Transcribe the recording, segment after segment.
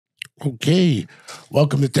Okay,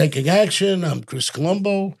 welcome to Taking Action. I'm Chris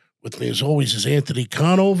Colombo. With me, as always, is Anthony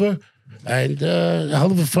Conover, and a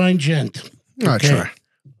hell of a fine gent. I try.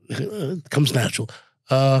 Comes natural.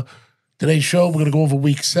 Today's show, we're going to go over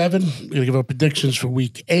Week 7. We're going to give our predictions for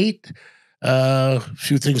Week 8. A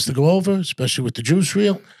few things to go over, especially with the juice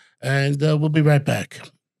reel, and we'll be right back.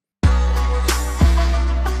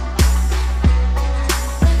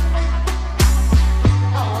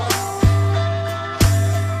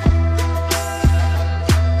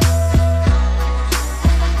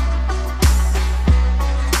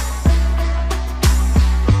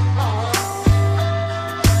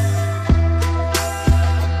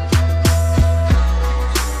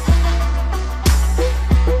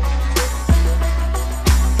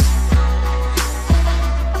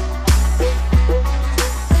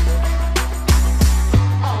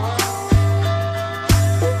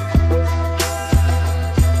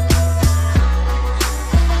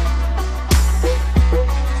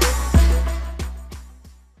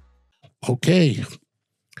 Okay.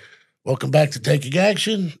 Welcome back to Taking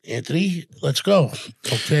Action. Anthony, let's go.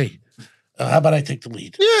 Okay. How about I take the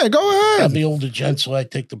lead? Yeah, go ahead. I'm the older gent, so I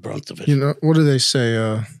take the brunt of it. You know, what do they say?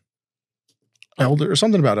 Elder or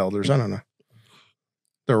something about elders. I don't know.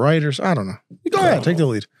 The writers. I don't know. Go ahead. Take the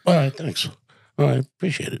lead. All right. Thanks. All right.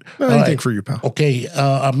 Appreciate it. Anything for you, pal. Okay.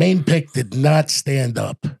 Our main pick did not stand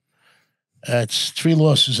up. It's 3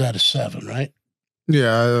 losses out of 7, right?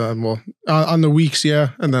 Yeah, well, on the weeks,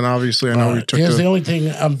 yeah. And then obviously I know we took Here's the only thing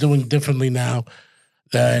I'm doing differently now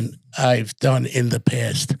than I've done in the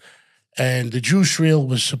past. And the juice reel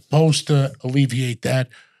was supposed to alleviate that.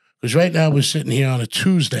 Because right now we're sitting here on a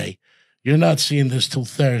Tuesday. You're not seeing this till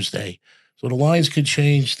Thursday. So the lines could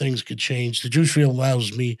change, things could change. The juice reel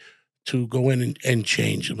allows me to go in and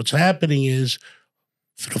change. And what's happening is,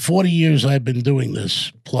 for the 40 years I've been doing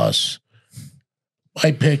this, plus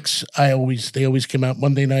my picks, they always came out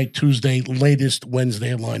Monday night, Tuesday, latest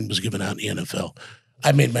Wednesday line was given out in the NFL.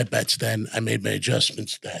 I made my bets then. I made my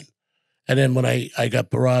adjustments then. And then when I got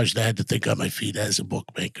barraged, I had to think on my feet as a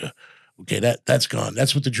bookmaker. Okay, that's gone.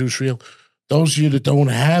 That's what the juice reel. Those of you that don't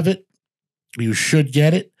have it, you should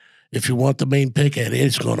get it. If you want the main pick, and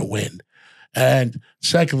it's going to win. And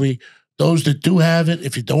secondly, those that do have it,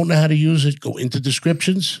 if you don't know how to use it, go into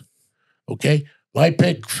descriptions. Okay? My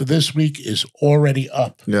pick for this week is already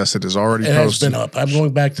up. Yes, it is already posted. It has been posted. up. I'm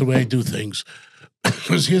going back to the way I do things.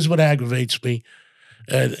 Because here's what aggravates me.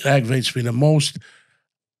 It aggravates me the most.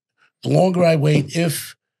 The longer I wait,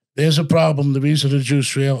 if there's a problem, the reason of the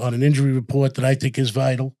juice reel on an injury report that I think is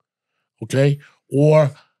vital, okay,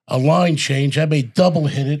 or a line change, I may double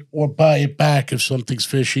hit it or buy it back if something's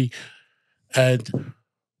fishy. And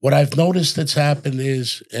what I've noticed that's happened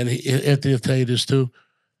is, and Anthony will tell you this too,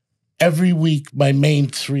 every week, my main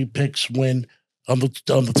 3 picks win. On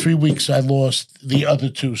the 3 weeks I lost, the other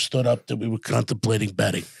 2 stood up that we were contemplating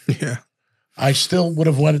betting. Yeah. I still would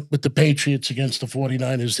have went with the Patriots against the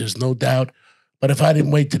 49ers, there's no doubt. But if I didn't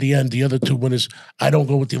wait to the end, the other 2 winners, I don't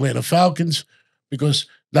go with the Atlanta Falcons, because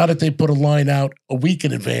now that they put a line out a week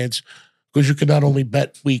in advance, because you can not only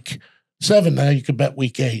bet week 7 now, you can bet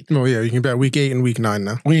week 8. Oh, yeah, you can bet week 8 and week 9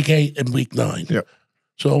 now. Week 8 and week 9. Yep.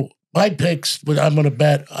 So my picks, what I'm going to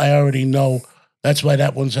bet, I already know. That's why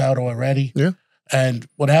that one's out already. Yeah. And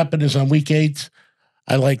what happened is on week 8,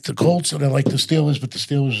 I like the Colts and I like the Steelers, but the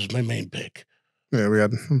Steelers is my main pick. Yeah, we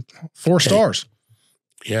had 4 stars.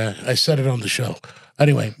 Yeah, I said it on the show.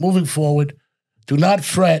 Anyway, moving forward, do not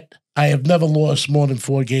fret. I have never lost more than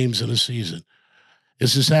 4 games in a season.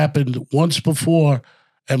 This has happened once before,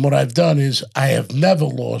 and what I've done is I have never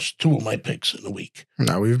lost 2 of my picks in a week.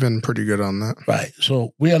 No, we've been pretty good on that. Right.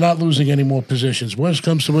 So we are not losing any more positions. Worst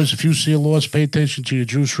comes to worst, if you see a loss, pay attention to your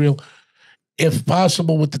juice reel. If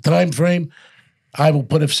possible, with the time frame, I will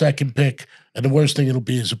put a second pick, and the worst thing it'll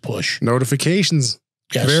be is a push. Notifications.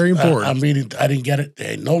 Yes, very important. I'm reading. I didn't get it.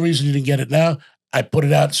 There ain't no reason you didn't get it now. I put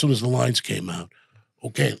it out as soon as the lines came out.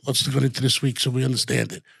 Okay, let's go into this week so we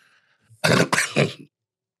understand it.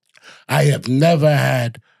 I have never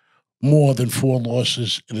had more than 4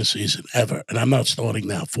 losses in a season, ever. And I'm not starting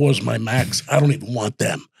now. 4 is my max. I don't even want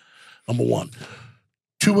them. Number 1.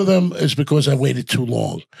 2 of them is because I waited too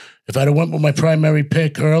long. If I'd have went with my primary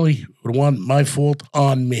pick early, it would have won. My fault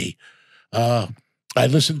on me. I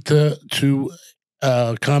listened to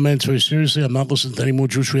comments very seriously. I'm not listening to any more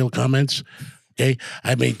juice reel comments. Okay,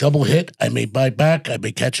 I may double hit, I may buy back, I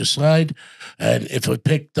may catch a slide, and if a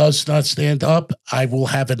pick does not stand up, I will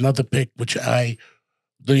have another pick, which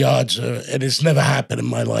the odds are, and it's never happened in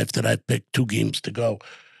my life that I picked 2 games to go,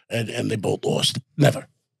 and they both lost. Never,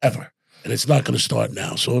 ever. And it's not going to start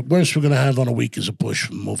now. So at worst we're going to have on a week is a push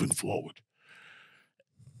from moving forward.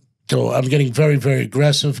 So I'm getting very, very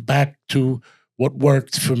aggressive, back to what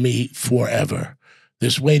worked for me forever.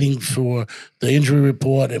 This waiting for the injury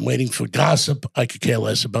report and waiting for gossip, I could care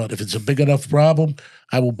less about. If it's a big enough problem,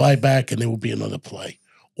 I will buy back and there will be another play.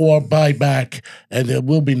 Or buy back and there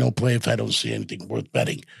will be no play if I don't see anything worth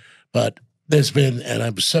betting. But there's been, and I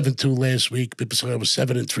was 7-2 last week. People say I was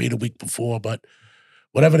 7-3 the week before, but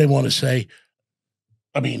whatever they want to say,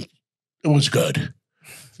 I mean, it was good.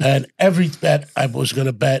 And every bet I was going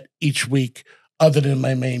to bet each week, other than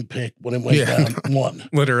my main pick, when it went down, won.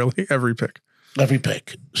 Literally every pick. Every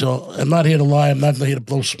pick. So I'm not here to lie. I'm not here to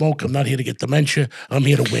blow smoke. I'm not here to get dementia. I'm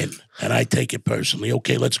here to win. And I take it personally.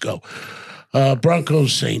 Okay, let's go.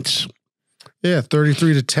 Broncos, Saints. Yeah,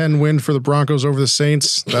 33-10 win for the Broncos over the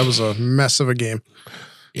Saints. That was a mess of a game.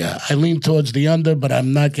 Yeah, I lean towards the under, but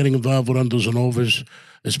I'm not getting involved with unders and overs,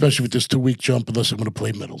 especially with this 2-week jump, unless I'm going to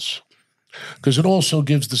play middles. Because it also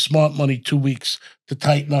gives the smart money 2 weeks to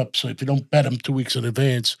tighten up. So if you don't bet them 2 weeks in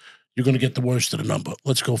advance, you're going to get the worst of the number.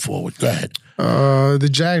 Let's go forward. Go ahead. The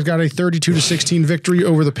Jags got a 32-16 victory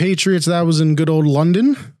over the Patriots. That was in good old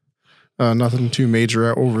London. Nothing too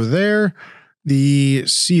major over there. The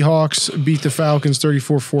Seahawks beat the Falcons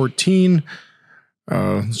 34-14.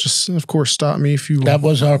 Just, of course, stop me if you... That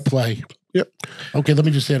was our play. Yep. Okay, let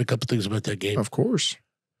me just add a couple things about that game. Of course.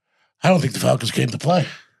 I don't think the Falcons came to play.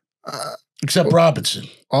 Except Robinson.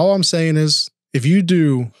 All I'm saying is, if you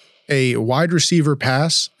do a wide receiver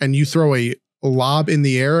pass and you throw a lob in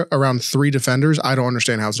the air around 3 defenders, I don't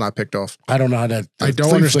understand how it's not picked off. I don't know how that. I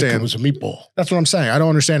don't understand. It was a meatball. That's what I'm saying. I don't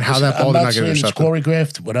understand how that ball did not get intercepted. It's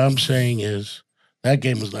choreographed. What I'm saying is that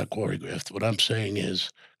game was not choreographed. What I'm saying is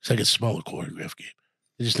I could smell a choreographed game.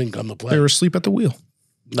 They just didn't come to play. They were asleep at the wheel.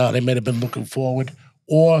 No, they might have been looking forward,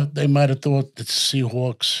 or they might have thought that the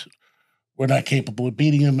Seahawks were not capable of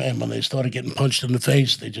beating them, and when they started getting punched in the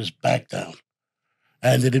face, they just backed down.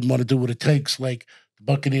 And they didn't want to do what it takes, like the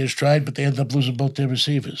Buccaneers tried, but they ended up losing both their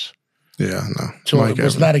receivers. Yeah, no. So Mike it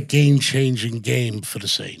was not a game-changing game for the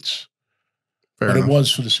Saints. But it was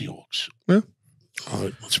for the Seahawks. Yeah. All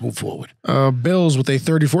right, let's move forward. Bills with a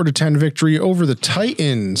 34-10 victory over the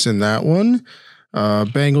Titans in that one.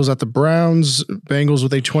 Bengals at the Browns. Bengals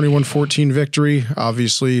with a 21-14 victory.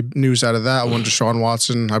 Obviously, news out of that one. Deshaun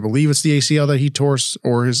Watson, I believe it's the ACL that he tore,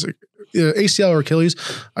 or his ACL or Achilles.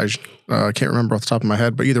 I can't remember off the top of my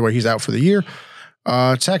head, but either way, he's out for the year.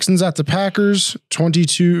 Texans at the Packers,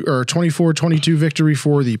 24-22 victory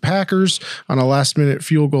for the Packers on a last-minute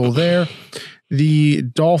field goal there. The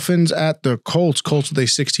Dolphins at the Colts. Colts with a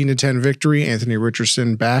 16-10 victory. Anthony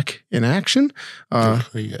Richardson back in action.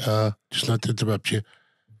 Just not to interrupt you.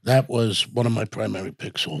 That was one of my primary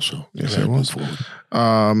picks also. Yes, it was.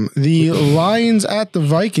 The Lions at the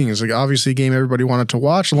Vikings. Like, obviously a game everybody wanted to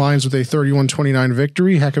watch. Lions with a 31-29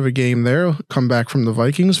 victory. Heck of a game there. Comeback from the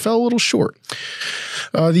Vikings. Fell a little short.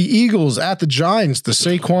 The Eagles at the Giants. The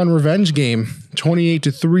Saquon revenge game.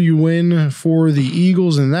 28-3 win for the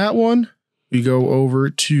Eagles in that one. We go over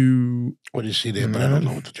to... What do you see there? But I don't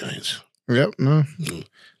know what the Giants... Yep, no.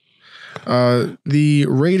 The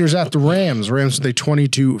Raiders at the Rams. Rams with a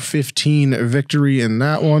 22-15 victory in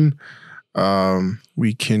that one.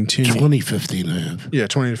 We continue. 20-15 I have. Yeah,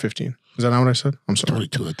 20-15. Is that not what I said? I'm sorry.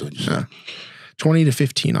 22, I thought you said.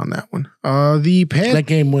 20-15 on that one. The That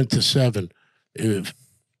game went to 7. If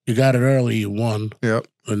you got it early, you won. Yep.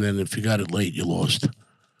 And then if you got it late, you lost.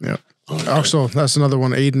 Yep. Also, that's another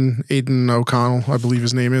one. Aiden O'Connell, I believe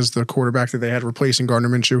his name is, the quarterback that they had replacing Gardner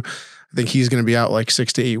Minshew. I think he's going to be out like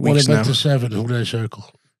 6 to 8 weeks now. When it went to 7, who did I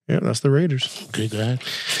circle? Yeah, that's the Raiders. Okay, go ahead.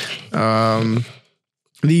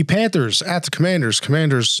 The Panthers at the Commanders.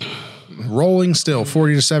 Commanders rolling still,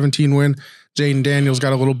 40-17 win. Jaden Daniels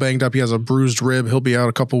got a little banged up. He has a bruised rib. He'll be out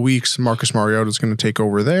a couple weeks. Marcus Mariota is going to take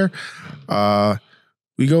over there.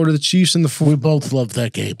 We go to the Chiefs in the... We both love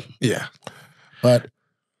that game. Yeah. But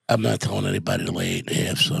I'm not telling anybody to lay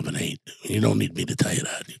 8.5, 7, 8. You don't need me to tell you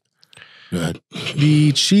that. Go ahead.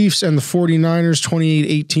 The Chiefs and the 49ers,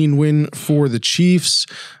 28-18 win for the Chiefs.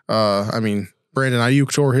 Brandon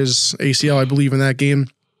Ayuk tore his ACL, I believe, in that game.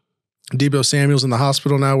 Deebo Samuel's in the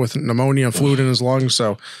hospital now with pneumonia and fluid in his lungs,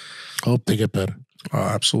 so... Hope they get better.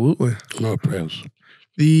 Absolutely. No prayers.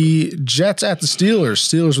 The Jets at the Steelers.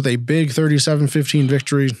 Steelers with a big 37-15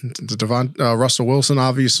 victory. Russell Wilson,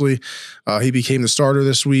 obviously. He became the starter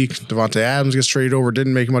this week. Devontae Adams gets traded over.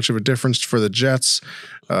 Didn't make much of a difference for the Jets.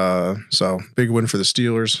 So, big win for the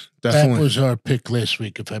Steelers. Definitely. That was our pick last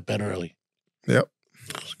week if I bet early. Yep.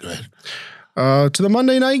 Go ahead. To the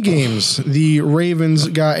Monday night games. The Ravens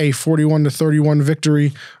got a 41-31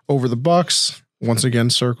 victory over the Bucs. Once again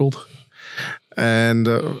circled. And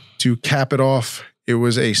to cap it off, it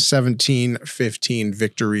was a 17-15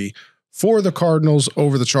 victory for the Cardinals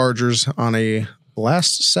over the Chargers on a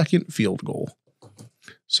last-second field goal.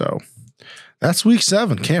 So that's week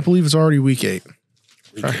 7. Can't believe it's already week 8.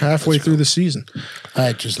 We're halfway through the season. All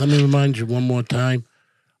right, just let me remind you one more time.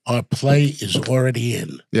 Our play is already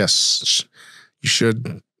in. Yes, you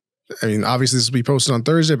should. I mean, obviously this will be posted on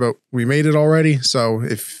Thursday, but we made it already. So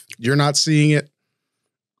if you're not seeing it,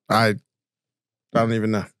 I don't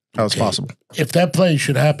even know how it's possible. If that play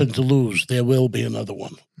should happen to lose, there will be another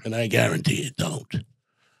one, and I guarantee it don't.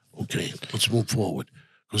 Okay, let's move forward.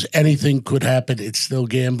 Because anything could happen. It's still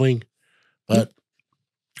gambling, but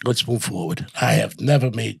let's move forward. I have never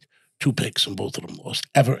made 2 picks and both of them lost,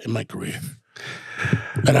 ever in my career.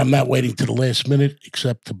 And I'm not waiting to the last minute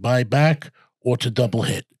except to buy back or to double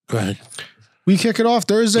hit. Go ahead. We kick it off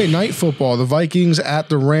Thursday night football. The Vikings at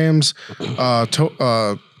the Rams.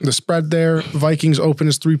 The spread there, Vikings open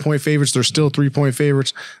as 3-point favorites. They're still 3-point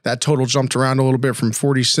favorites. That total jumped around a little bit from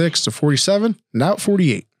 46 to 47, now at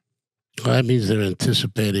 48. Well, that means they're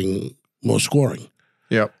anticipating more scoring.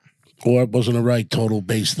 Yep. Or it wasn't a right total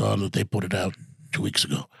based on that they put it out 2 weeks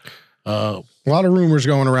ago. A lot of rumors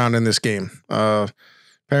going around in this game.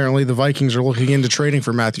 Apparently, the Vikings are looking into trading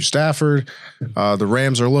for Matthew Stafford. The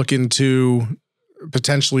Rams are looking to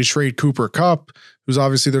potentially trade Cooper Kupp, who's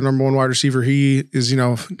obviously their number 1 wide receiver. He is,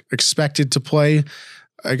 expected to play,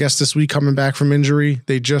 I guess, this week coming back from injury.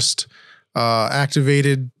 They just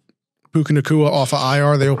activated Puka Nacua off of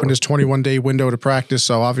IR. They opened his 21-day window to practice,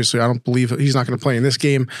 so obviously I don't believe he's not going to play in this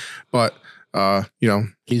game, but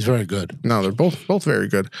he's very good. No, they're both very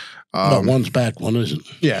good. But one's back, one isn't.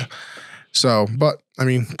 Yeah. So, but I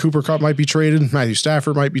mean, Cooper Kupp might be traded, Matthew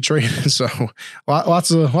Stafford might be traded. So,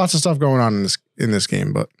 lots of stuff going on in this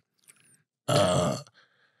game. But I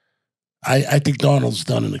think Donald's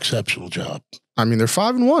done an exceptional job. I mean, they're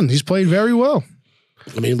 5-1. He's played very well.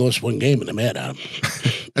 I mean, he lost 1 game and they're mad at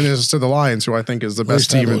him. And this is to the Lions, who I think is the best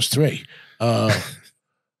team. He lost 3.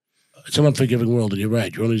 It's an unforgiving world, and you're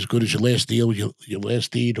right. You're only as good as your last deal, your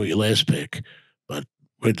last deed, or your last pick. But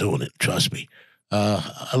we're doing it. Trust me.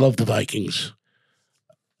 I love the Vikings.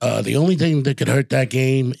 The only thing that could hurt that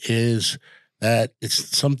game is that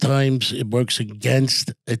sometimes it works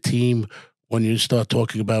against a team when you start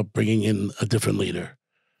talking about bringing in a different leader.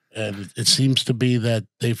 And it seems to be that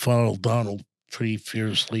they follow Donald pretty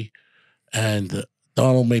fiercely. And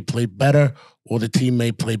Donald may play better, or the team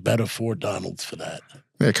may play better for Donald for that.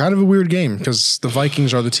 Yeah, kind of a weird game because the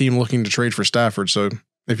Vikings are the team looking to trade for Stafford. So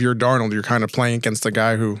if you're Darnold, you're kind of playing against the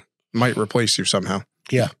guy who might replace you somehow.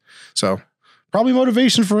 Yeah. So probably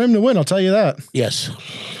motivation for him to win, I'll tell you that. Yes.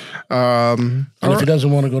 And if he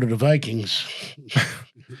doesn't want to go to the Vikings.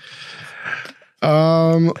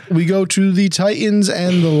 We go to the Titans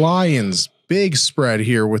and the Lions. Big spread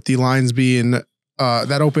here with the lines being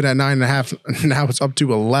that opened at 9.5. Now it's up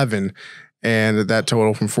to 11. And that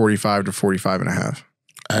total from 45 to 45.5.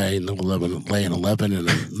 I know 11, laying 11, and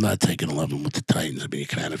I'm not taking 11 with the Titans. I mean, you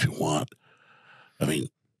can if you want. I mean,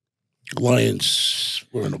 Lions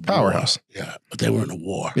were in a powerhouse. War. Yeah, but they were in a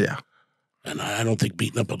war. Yeah. And I don't think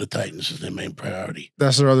beating up on the Titans is their main priority.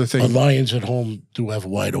 That's their other thing. The Lions at home do have a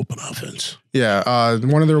wide open offense. Yeah.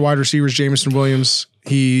 One of their wide receivers, Jameson Williams,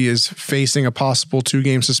 he is facing a possible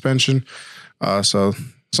 2-game suspension. So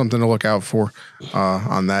something to look out for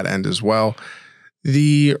on that end as well.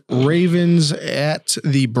 The Ravens at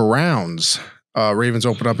the Browns. Ravens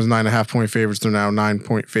open up as 9.5-point favorites. They're now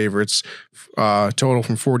 9-point favorites. Total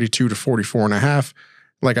from 42 to 44.5.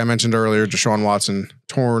 Like I mentioned earlier, Deshaun Watson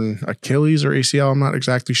torn Achilles or ACL. I'm not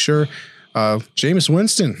exactly sure. Jameis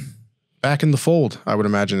Winston back in the fold, I would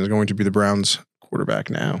imagine, is going to be the Browns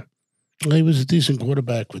quarterback now. Well, he was a decent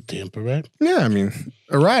quarterback with Tampa, right? Yeah, I mean,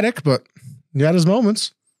 erratic, but he had his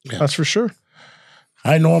moments. Yeah. That's for sure.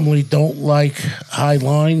 I normally don't like high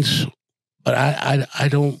lines, but I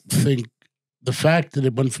don't think the fact that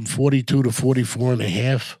it went from 42 to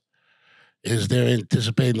 44.5 is they're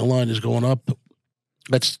anticipating the line is going up.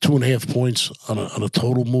 That's 2.5 points on a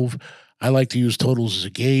total move. I like to use totals as a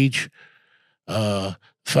gauge. The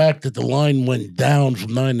fact that the line went down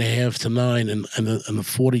from 9.5 to 9 and the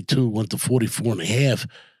 42 went to 44.5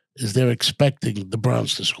 is they're expecting the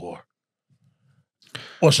Browns to score.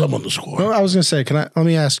 Or someone to score. Well, I was going to say, let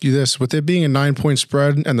me ask you this. With it being a 9-point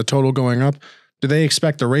spread and the total going up, do they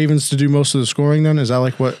expect the Ravens to do most of the scoring then? Is that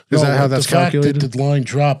how that's calculated? The fact that the line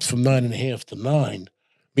dropped from 9.5 to 9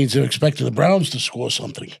 means they're expecting the Browns to score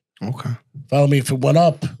something. Okay. Follow me? If it went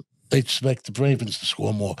up, they expect the Ravens to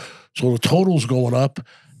score more. So the total's going up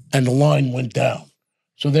and the line went down.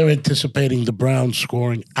 So they're anticipating the Browns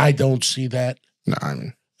scoring. I don't see that. No, I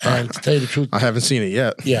mean. And to tell you the truth, I haven't seen it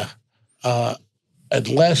yet. Yeah.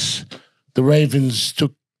 unless the Ravens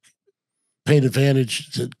paid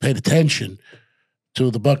attention to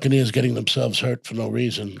the Buccaneers getting themselves hurt for no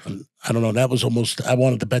reason. And I don't know. That was almost. I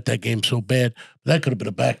wanted to bet that game so bad. But that could have been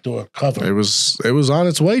a backdoor cover. It was on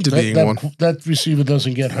its way to being one. That receiver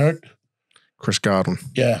doesn't get hurt. Chris Godwin.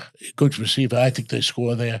 Yeah, good receiver. I think they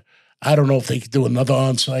score there. I don't know if they could do another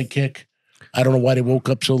onside kick. I don't know why they woke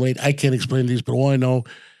up so late. I can't explain these, but all I know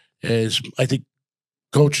is I think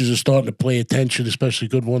coaches are starting to pay attention, especially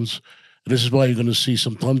good ones. And this is why you're going to see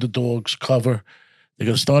some underdogs cover. They're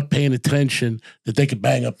going to start paying attention that they could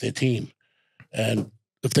bang up their team. And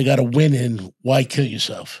if they got a win in, why kill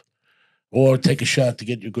yourself? Or take a shot to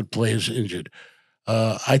get your good players injured.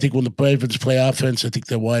 I think when the Ravens play offense, I think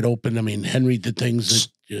they're wide open. I mean, Henry did things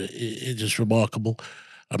that are just remarkable.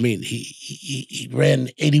 I mean, he ran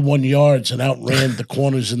 81 yards and outran the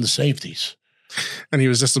corners and the safeties. And he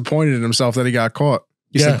was disappointed in himself that he got caught.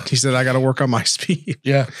 He said, I got to work on my speed.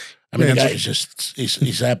 Yeah. I mean, the guy is just,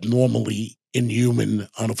 he's abnormally inhuman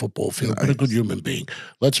on a football field, but a good human being.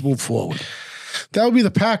 Let's move forward. That would be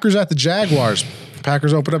the Packers at the Jaguars.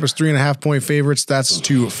 Packers open up as 3.5-point favorites. That's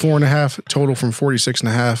to 4.5, total from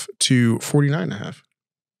 46.5 to 49.5.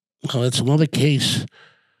 Well, that's another case.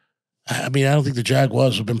 I mean, I don't think the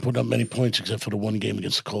Jaguars have been putting up many points except for the one game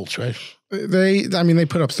against the Colts, right? They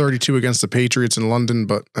put up 32 against the Patriots in London,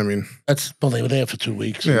 but I mean, they were there for 2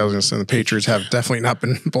 weeks. Yeah, I was going to say the Patriots have definitely not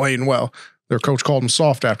been playing well. Their coach called them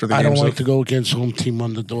soft after the game. I don't like to go against home team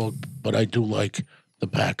underdog, but I do like the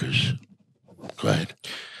Packers. Go ahead.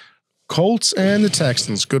 Colts and the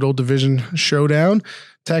Texans, good old division showdown.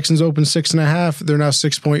 Texans open 6.5. They're now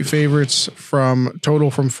 6-point favorites from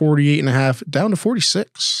 48.5 down to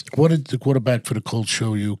 46. What did the quarterback for the Colts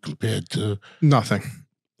show you compared to? Nothing.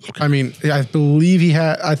 Okay. I mean, I believe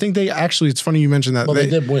I think they actually, it's funny you mentioned that. Well, they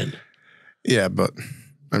did win. Yeah, but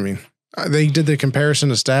I mean, they did the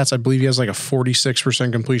comparison of stats. I believe he has like a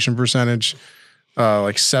 46% completion percentage,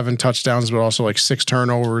 like 7 touchdowns, but also like 6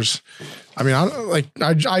 turnovers. I mean,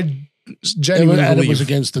 I genuinely believe it was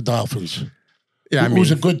against the Dolphins. Yeah, it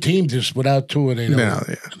was a good team just without Tua. Yeah.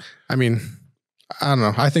 I mean, I don't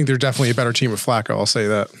know. I think they're definitely a better team with Flacco. I'll say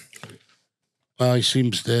that. Well, he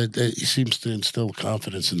seems to instill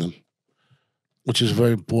confidence in them, which is a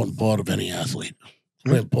very important part of any athlete.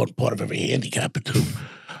 Very important part of every handicapper too.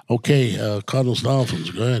 Okay, Cardinals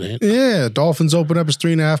Dolphins. Go ahead, Ant. Yeah, Dolphins open up as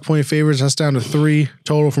 3.5-point favorites. That's down to 3,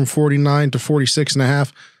 total from 49 to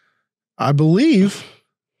 46.5. I believe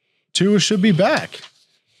Tua should be back.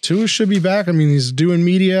 I mean, he's doing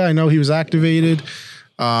media. I know he was activated.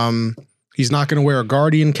 He's not going to wear a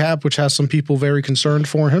Guardian cap, which has some people very concerned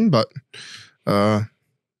for him, but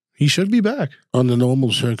he should be back. Under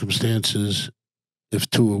normal circumstances, if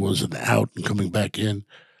Tua wasn't out and coming back in,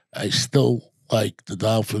 I still like the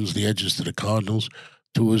Dolphins, the edges to the Cardinals.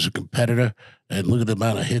 Tua's a competitor, and look at the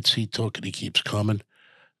amount of hits he took, and he keeps coming.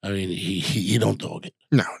 I mean, he don't dog it.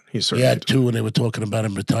 No, he certainly had 2 when they were talking about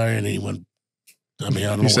him retiring, and he went. I mean, I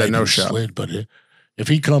don't know. He said no shot. Slid, but if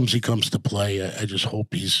he comes to play. I just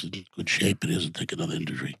hope he's in good shape and doesn't take another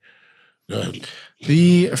injury.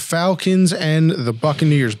 The Falcons and the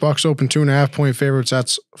Buccaneers. Bucks open 2.5-point favorites.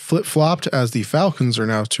 That's flip-flopped as the Falcons are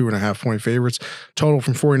now 2.5-point favorites. Total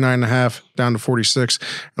from 49.5 down to 46.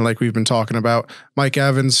 And like we've been talking about, Mike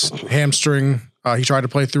Evans, hamstring. He tried to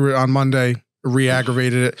play through it on Monday,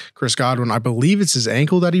 re-aggravated it. Chris Godwin, I believe it's his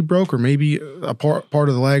ankle that he broke or maybe a part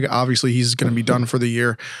of the leg. Obviously, he's going to be done for the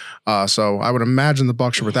year. So I would imagine the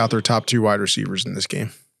Bucs are without their top 2 wide receivers in this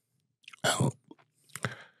game. Oh.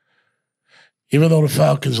 Even though the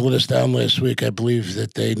Falcons let us down last week, I believe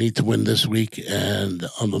that they need to win this week. And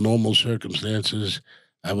under normal circumstances,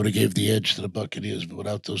 I would have gave the edge to the Buccaneers. But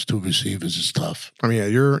without those 2 receivers, it's tough. I mean, yeah,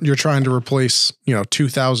 you're trying to replace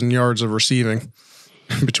 2,000 yards of receiving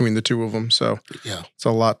between the 2 of them. So yeah, it's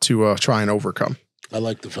a lot to try and overcome. I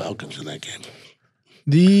like the Falcons in that game.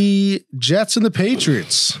 The Jets and the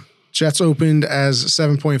Patriots. Jets opened as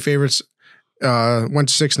 7-point favorites, went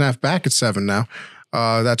to 6.5, back at 7 now.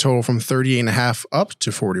 That total from 38.5 up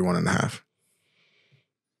to 41.5.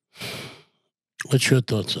 What's your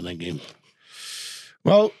thoughts on that game?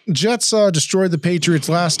 Well, Jets destroyed the Patriots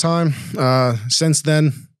last time. Since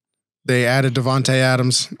then, they added Devontae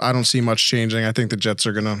Adams. I don't see much changing. I think the Jets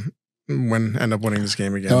are going to end up winning this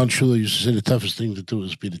game again. Don Shula used to say the toughest thing to do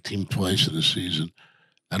is beat a team twice in a season.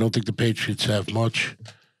 I don't think the Patriots have much.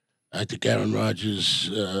 I think Aaron Rodgers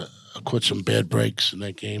caught some bad breaks in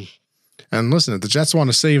that game. And listen, if the Jets want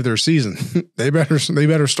to save their season, they better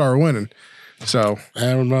start winning. So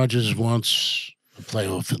Aaron Rodgers wants a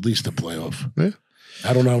playoff, at least a playoff. Yeah.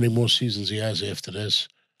 I don't know how many more seasons he has after this.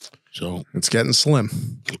 So it's getting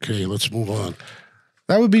slim. Okay, let's move on.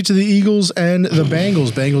 That would be to the Eagles and the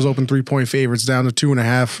Bengals. Bengals open 3-point favorites down to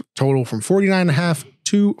 2.5 total from 49.5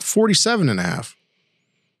 to 47.5.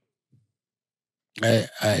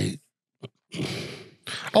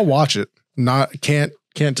 I'll watch it. Can't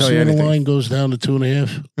tell you anything. The line goes down to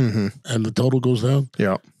 2.5, and the total goes down.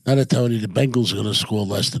 Yeah. Now they're telling you the Bengals are going to score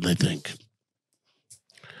less than they think.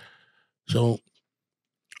 So,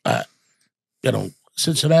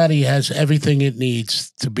 Cincinnati has everything it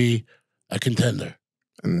needs to be a contender,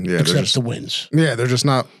 except the wins. Yeah, they're just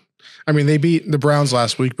not. I mean, they beat the Browns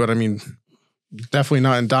last week, but I mean, definitely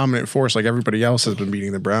not in dominant force like everybody else has been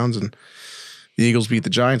beating the Browns, and the Eagles beat the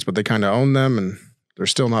Giants, but they kind of own them, and they're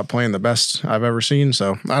still not playing the best I've ever seen.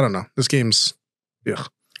 So I don't know. This game's,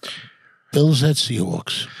 Bills at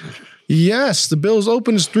Seahawks. Yes, the Bills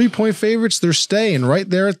open as 3-point favorites. They're staying right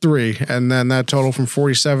there at 3, and then that total from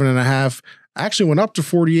 47.5 actually went up to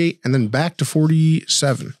 48, and then back to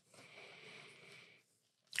 47.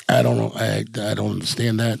 I don't know. I don't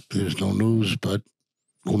understand that. There's no news, but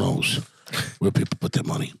who knows where people put their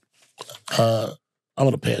money. I'm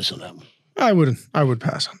going to pass on that one. I would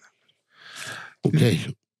pass on that.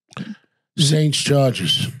 Okay. Saints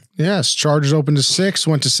Chargers. Yes, Chargers opened to 6,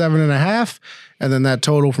 went to 7.5, and then that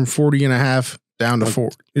total from 40.5 down to 4.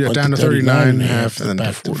 Yeah, down to 39.5, and then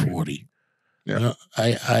back to 40. Yeah,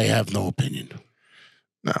 I have no opinion.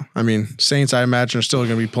 No, I mean Saints. I imagine are still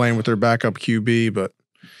going to be playing with their backup QB, but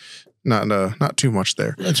not too much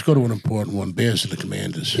there. Let's go to an important one: Bears and the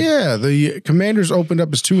Commanders. Yeah, the Commanders opened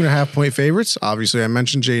up as 2.5-point favorites. Obviously, I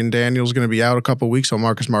mentioned Jaden Daniels going to be out a couple of weeks, so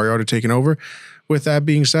Marcus Mariota taking over. With that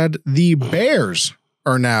being said, the Bears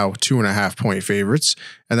are now 2.5-point favorites,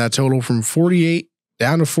 and that total from 48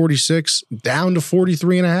 down to 46, down to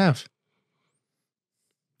 43.5.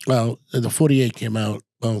 Well, the 48 came out.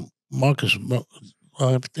 Well,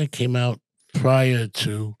 that came out prior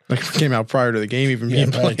to. That came out prior to the game, even being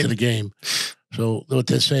prior played. to the game. So what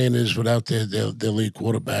they're saying is, without their lead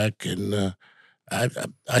quarterback, and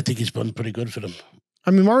I think he's been pretty good for them. I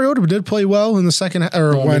mean, Mariota did play well in the second,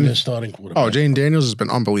 when they're starting quarterback. Oh, Jaden Daniels has been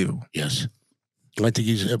unbelievable. Yes, I think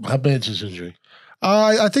he's. How bad's his injury?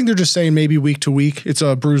 I think they're just saying maybe week to week. It's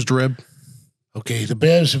a bruised rib. Okay, the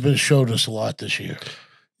Bears have showed us a lot this year.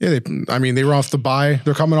 Yeah, they were off the bye.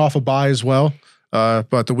 They're coming off a bye as well.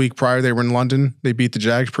 But the week prior, they were in London. They beat the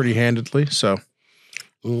Jags pretty handedly. So,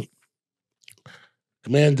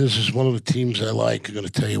 Commanders is one of the teams I like. I'm going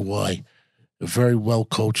to tell you why. A very well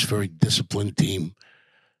coached, very disciplined team.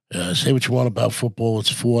 Say what you want about football. It's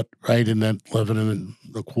fought right in that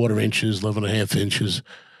 11.25 inches, 11.5 inches.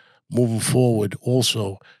 Moving forward,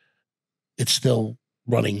 also, it's still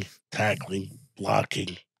running, tackling,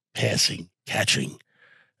 blocking, passing, catching.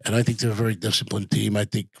 And I think they're a very disciplined team. I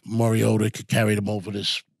think Mariota could carry them over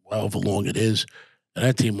this, however long it is. And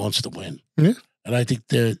that team wants to win. Yeah. And I think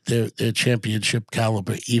they're championship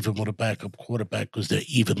caliber, even with a backup quarterback, because they're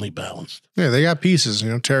evenly balanced. Yeah, they got pieces.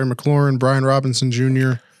 Terry McLaurin, Brian Robinson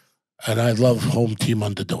Jr. And I love home team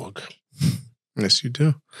underdog. Yes, you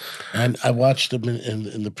do. And I watched them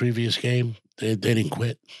in the previous game. They didn't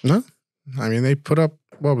quit. No. I mean, they put up,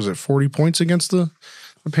 40 points against the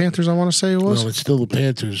Panthers, I want to say it was? Well, it's still the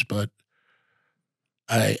Panthers, but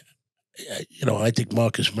I think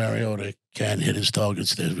Marcus Mariota can hit his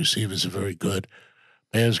targets. Their receivers are very good.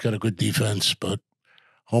 Bears got a good defense, but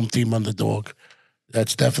home team underdog,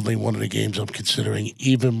 that's definitely one of the games I'm considering,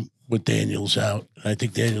 even with Daniels out. And I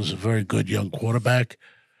think Daniels is a very good young quarterback.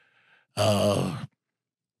 I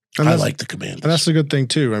like the Commanders. And that's a good thing,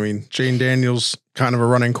 too. I mean, Jane Daniels, kind of a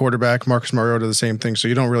running quarterback. Marcus Mariota, the same thing. So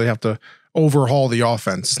you don't really have to overhaul the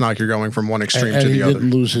offense. It's not like you're going from one extreme to the other. He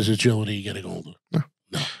didn't lose his agility getting older. No.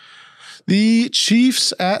 The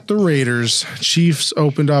Chiefs at the Raiders. Chiefs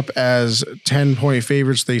opened up as 10-point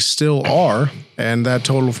favorites. They still are. And that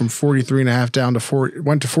total from 43.5 down to 40,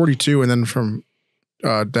 went to 42, and then from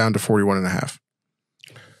down to 41.5.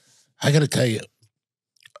 I got to tell you,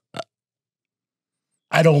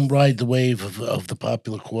 I don't ride the wave of the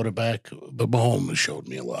popular quarterback, but Mahomes showed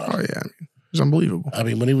me a lot. Oh, yeah. I mean, it was unbelievable. I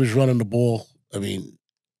mean, when he was running the ball, he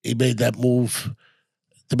made that move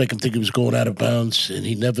to make him think he was going out of bounds, and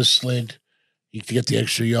he never slid. He could get the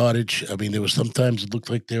extra yardage. I mean, there was sometimes it looked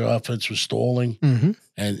like their offense was stalling,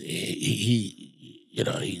 and he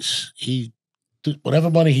whatever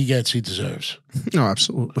money he gets, he deserves. No,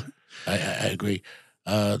 absolutely. I agree.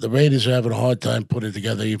 The Raiders are having a hard time putting it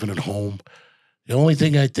together, even at home. The only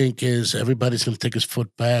thing I think is everybody's going to take his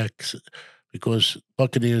foot back because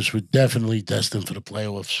Buccaneers were definitely destined for the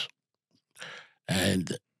playoffs.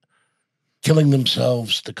 And killing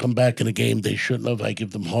themselves to come back in a game they shouldn't have. I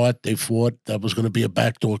give them heart. They fought. That was going to be a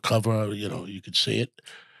backdoor cover. You could see it.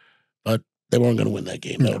 But they weren't going to win that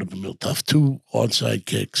game. That would have been real tough. 2 onside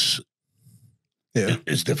kicks. Yeah.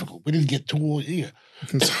 It's difficult. We didn't get 2 all year.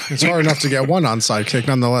 It's hard enough to get 1 onside kick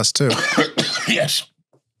nonetheless, too. Yes.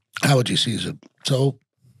 Allergy season. So,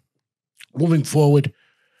 moving forward,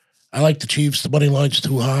 I like the Chiefs. The money line's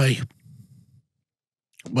too high.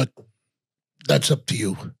 But that's up to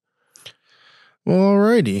you. Well,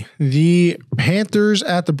 alrighty. The Panthers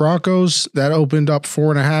at the Broncos, that opened up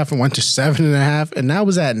 4.5 and went to 7.5, and now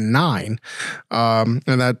was at 9. And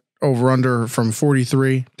that over-under from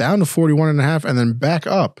 43 down to 41.5, and then back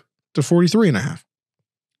up to 43.5.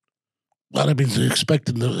 Well, I mean,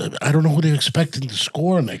 I don't know who they're expecting to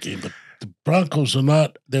score in that game, but the Broncos are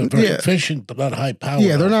not, they're very efficient, but not high power.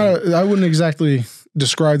 Yeah, they're not, I wouldn't exactly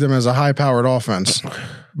describe them as a high-powered offense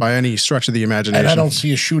by any stretch of the imagination. And I don't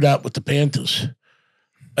see a shootout with the Panthers.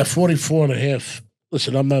 At 44.5,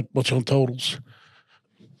 listen, I'm not much on totals,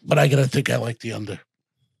 but I got to think I like the under.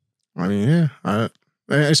 I mean, yeah.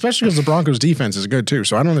 Especially because the Broncos' defense is good, too,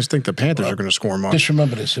 so I don't just think the Panthers are going to score much. Just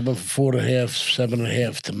remember this. They went from 4.5,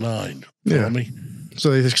 7.5 to 9. You know what I mean?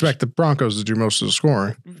 So they expect the Broncos to do most of the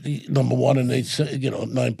scoring. Number one, and they,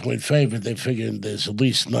 9-point favorite. They figure there's at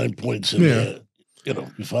least 9 points in there.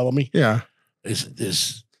 You follow me? Yeah. It's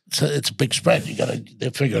a big spread.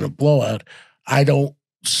 They're figuring a blowout. I don't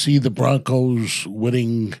see the Broncos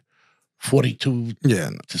winning 42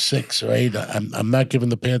 to 6 or 8. I'm not giving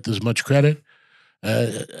the Panthers much credit.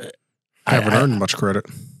 I haven't earned much credit.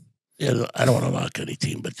 I don't want to knock any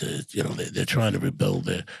team, but they're trying to rebuild.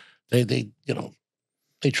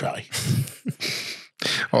 They try.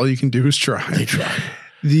 All you can do is try. They try.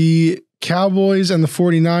 The Cowboys and the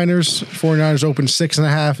 49ers. 49ers opened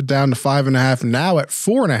 6.5 down to 5.5. Now at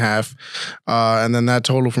 4.5, and then that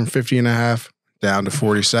total from 50.5 down to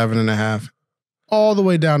 47.5, all the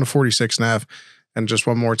way down to 46.5. And just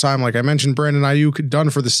one more time, like I mentioned, Brandon Ayuk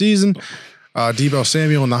done for the season. Deebo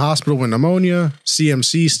Samuel in the hospital with pneumonia.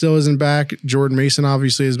 CMC still isn't back. Jordan Mason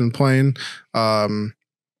obviously has been playing. I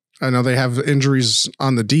know they have injuries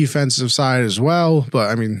on the defensive side as well,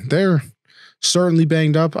 but I mean, they're certainly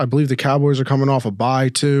banged up. I believe the Cowboys are coming off a bye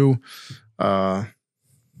too.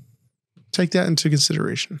 Take that into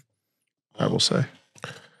consideration, I will say.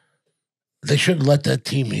 They shouldn't let that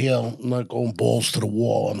team heal, not going balls to the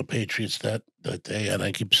wall on the Patriots that day, and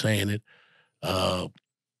I keep saying it.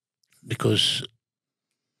 Because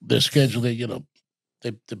their schedule,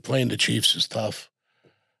 they're playing the Chiefs is tough.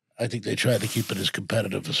 I think they try to keep it as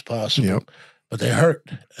competitive as possible, but they hurt.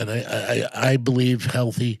 And I believe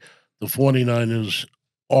healthy, the 49ers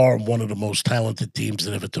are one of the most talented teams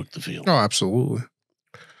that ever took the field. Oh, absolutely.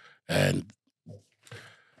 And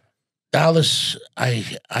Dallas,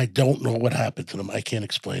 I don't know what happened to them. I can't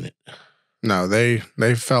explain it. No, they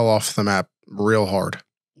fell off the map real hard.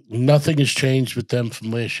 Nothing has changed with them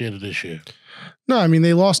from last year to this year. No, I mean,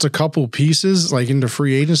 they lost a couple pieces like into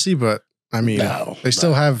free agency, but I mean, they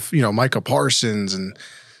still have, Micah Parsons and,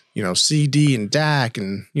 CD and Dak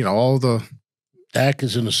and, all the. Dak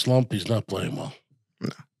is in a slump. He's not playing well. No.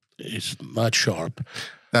 He's not sharp.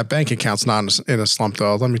 That bank account's not in a slump,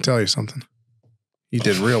 though. Let me tell you something. He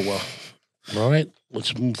did real well. All right,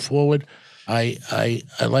 let's move forward. I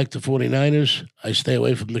like the 49ers. I stay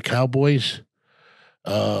away from the Cowboys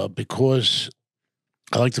because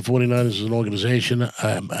I like the 49ers as an organization.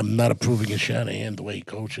 I'm not approving of Shanahan the way he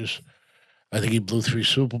coaches. I think he blew 3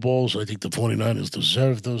 Super Bowls. I think the 49ers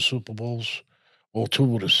deserve those Super Bowls. Well, 2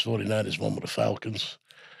 with the 49ers, 1 with the Falcons.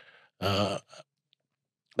 I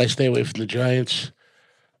stay away from the Giants.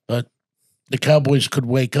 But the Cowboys could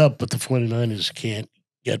wake up, but the 49ers can't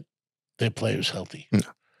get their players healthy. No.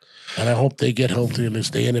 And I hope they get healthy and they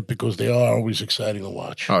stay in it because they are always exciting to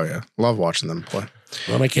watch. Oh, yeah. Love watching them play.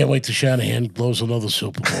 Well, I can't wait till Shanahan blows another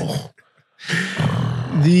Super Bowl.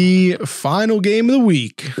 The final game of the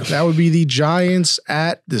week, that would be the Giants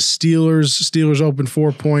at the Steelers. Steelers opened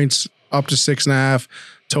 4 points, up to 6.5.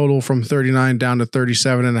 Total from 39 down to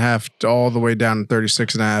 37.5, all the way down to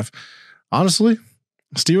 36.5. Honestly,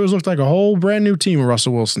 Steelers looked like a whole brand new team with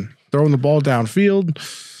Russell Wilson. Throwing the ball downfield.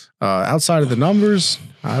 Outside of the numbers,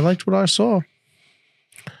 I liked what I saw.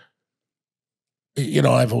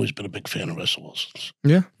 I've always been a big fan of Russell Wilson's.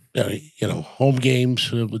 Yeah. Home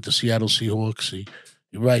games with the Seattle Seahawks.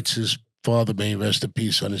 He writes his father, may rest in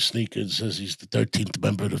peace, on his sneaker and says he's the 13th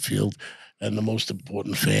member of the field and the most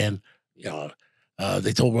important fan.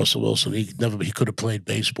 They told Russell Wilson he could have played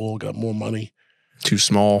baseball, got more money. Too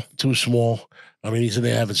small. I mean, he's in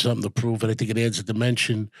there having something to prove, and I think it adds a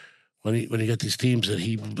dimension when you get these teams that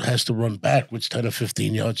he has to run backwards 10 or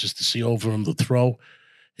 15 yards just to see over him to throw.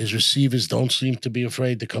 His receivers don't seem to be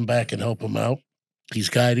afraid to come back and help him out. He's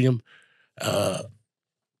guiding him.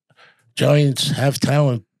 Giants have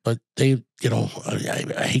talent, but they,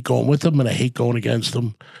 I hate going with them and I hate going against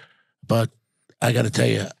them. But I got to tell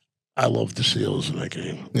you, I love the Steelers in that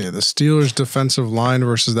game. Yeah, the Steelers' defensive line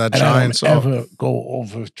versus that And Giants. I don't ever go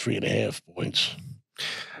over 3.5 points.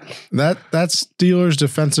 That Steelers'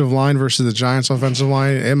 defensive line versus the Giants' offensive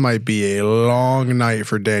line, it might be a long night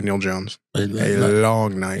for Daniel Jones.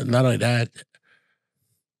 Long night. Not only that,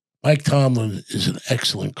 Mike Tomlin is an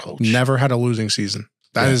excellent coach. Never had a losing season.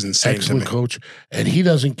 That is insane. Excellent coach. And he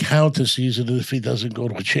doesn't count a season if he doesn't go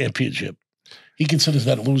to a championship. He considers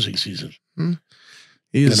that a losing season.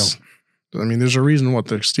 He is. I mean, there's a reason what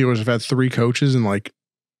the Steelers have had 3 coaches in like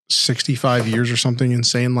 65 years or something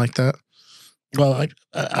insane like that. Well,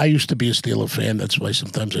 I used to be a Steeler fan. That's why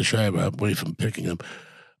sometimes I shy away from picking them.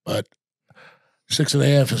 But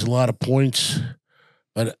 6.5 is a lot of points.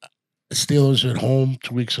 But Steelers at home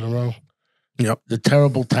 2 weeks in a row. Yep. The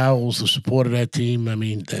terrible towels, the support of that team. I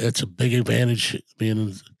mean, that's a big advantage.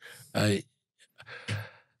 And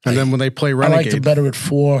then when they play Renegade, I like them better at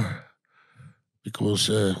 4 because,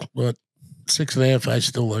 but 6.5, I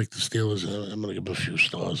still like the Steelers. I'm going to give them a few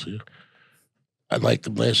stars here. I liked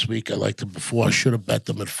them last week. I liked them before. I should have bet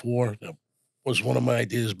them at 4. That was one of my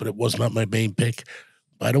ideas, but it was not my main pick.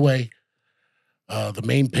 By the way, the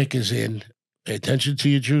main pick is in. Pay attention to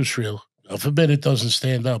your juice reel. God forbid it doesn't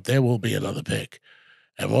stand up. There will be another pick.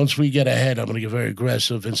 And once we get ahead, I'm going to get very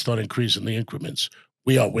aggressive and start increasing the increments.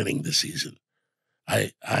 We are winning this season.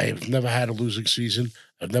 I've never had a losing season.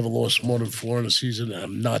 I've never lost more than 4 in a season, and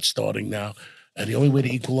I'm not starting now. And the only way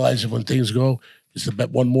to equalize it when things go is to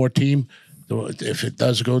bet one more team. If it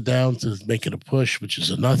does go down, to make it a push, which is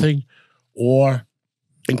a nothing, or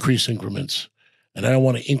increase increments. And I don't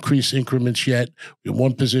want to increase increments yet. We're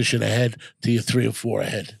 1 position ahead till you're 3 or 4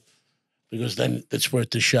 ahead. Because then it's worth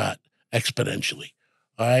the shot exponentially.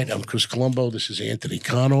 All right, I'm Chris Colombo. This is Anthony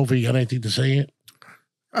Conover. You got anything to say yet?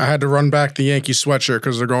 I had to run back the Yankee sweatshirt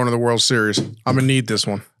because they're going to the World Series. I'm going to need this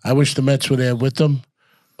one. I wish the Mets were there with them,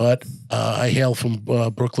 but I hail from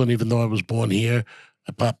Brooklyn, even though I was born here.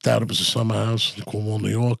 I popped out. It was a summer house in Cornwall, New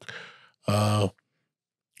York. I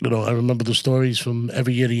remember the stories from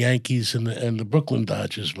every year the Yankees and the Brooklyn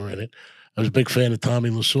Dodgers were in it. I was a big fan of Tommy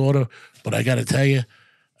Lasorda, but I got to tell you,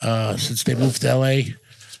 since they moved to L.A.,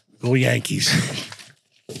 go Yankees.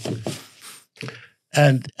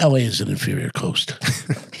 And L.A. is an inferior coast.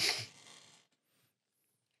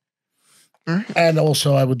 And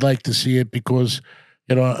also, I would like to see it because,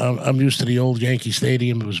 I'm used to the old Yankee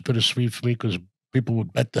Stadium. It was bittersweet for me because people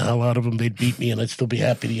would bet the hell out of them. They'd beat me, and I'd still be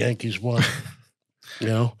happy the Yankees won.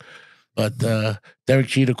 But Derek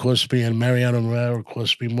Jeter cost me, and Mariano Rivera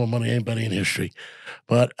cost me more money than anybody in history.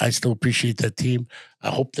 But I still appreciate that team. I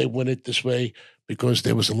hope they win it this way because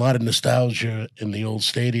there was a lot of nostalgia in the old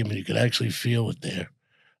stadium, and you could actually feel it there.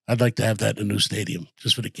 I'd like to have that in a new stadium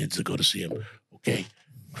just for the kids to go to see them. Okay,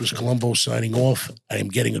 Chris Colombo signing off. I am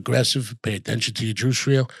getting aggressive. Pay attention to your juice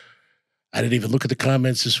reel. I didn't even look at the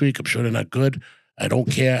comments this week. I'm sure they're not good. I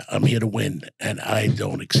don't care. I'm here to win, and I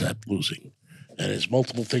don't accept losing. And there's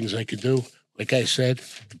multiple things I could do. Like I said,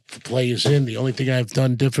 the play is in. The only thing I've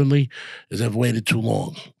done differently is I've waited too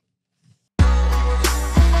long.